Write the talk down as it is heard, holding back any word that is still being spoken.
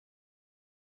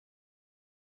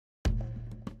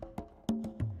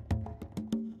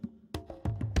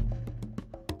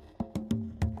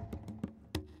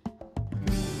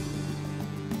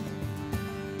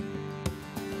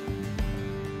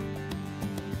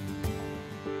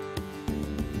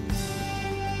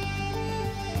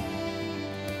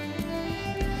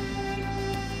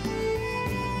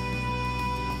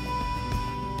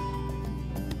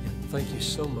Thank you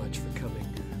so much for coming.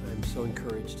 I'm so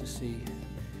encouraged to see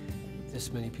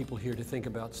this many people here to think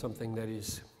about something that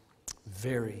is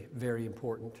very, very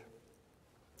important.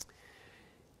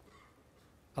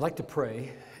 I'd like to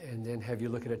pray and then have you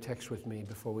look at a text with me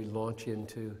before we launch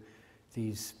into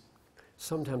these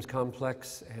sometimes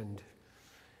complex and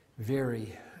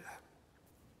very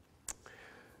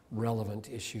relevant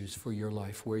issues for your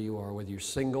life, where you are, whether you're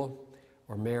single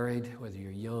or married, whether you're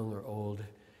young or old.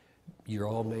 You're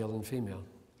all male and female,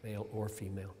 male or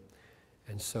female.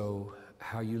 And so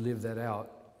how you live that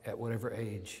out at whatever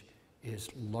age is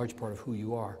a large part of who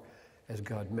you are as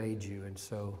God made you. And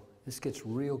so this gets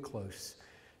real close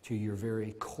to your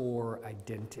very core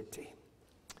identity.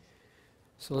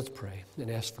 So let's pray and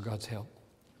ask for God's help.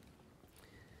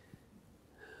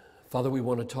 Father, we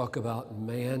want to talk about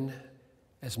man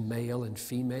as male and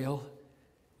female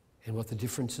and what the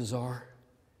differences are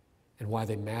and why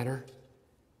they matter.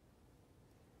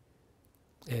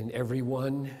 And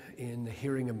everyone in the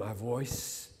hearing of my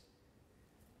voice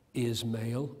is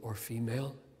male or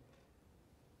female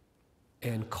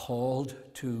and called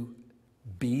to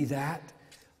be that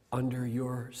under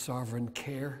your sovereign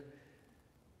care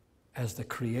as the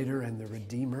creator and the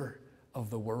redeemer of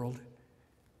the world.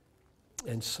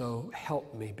 And so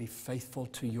help me be faithful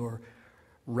to your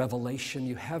revelation.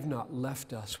 You have not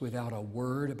left us without a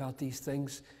word about these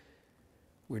things.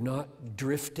 We're not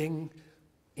drifting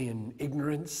in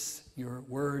ignorance. Your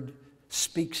word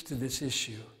speaks to this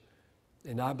issue.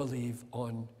 And I believe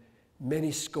on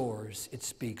many scores it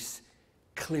speaks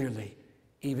clearly,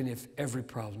 even if every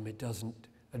problem it doesn't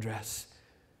address.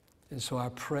 And so I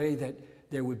pray that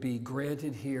there would be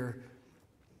granted here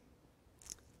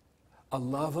a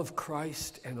love of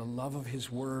Christ and a love of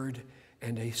His word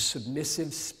and a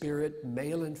submissive spirit,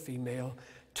 male and female,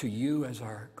 to you as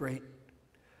our great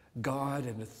God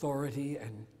and authority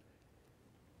and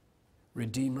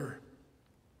Redeemer.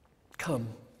 Come,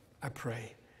 I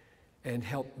pray, and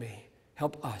help me,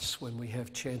 help us when we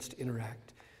have chance to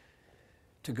interact,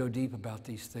 to go deep about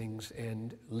these things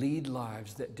and lead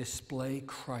lives that display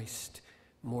Christ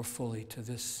more fully to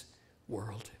this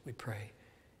world. We pray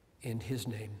in His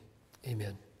name.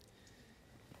 Amen.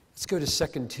 Let's go to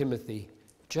 2 Timothy,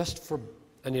 just for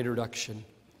an introduction.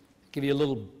 I'll give you a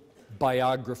little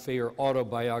biography or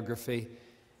autobiography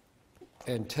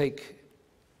and take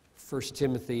 2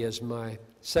 Timothy as my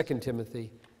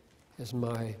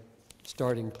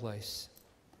starting place.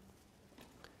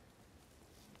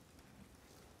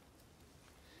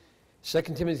 2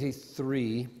 Timothy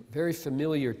 3, very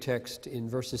familiar text in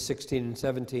verses 16 and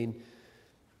 17.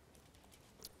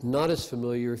 Not as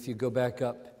familiar if you go back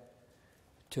up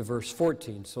to verse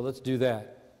 14. So let's do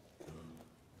that.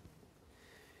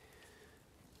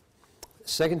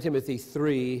 2 Timothy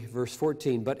 3, verse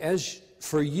 14. But as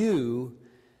for you,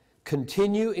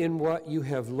 continue in what you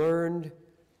have learned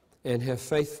and have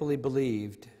faithfully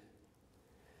believed,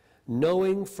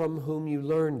 knowing from whom you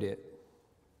learned it.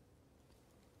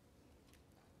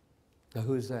 Now,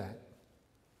 who is that?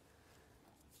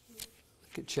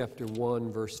 Look at chapter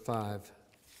 1, verse 5.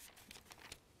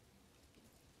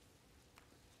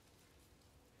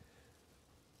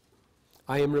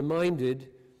 I am reminded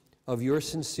of your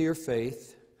sincere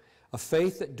faith, a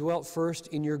faith that dwelt first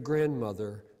in your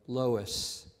grandmother,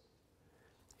 Lois,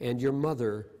 and your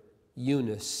mother,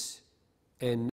 Eunice, and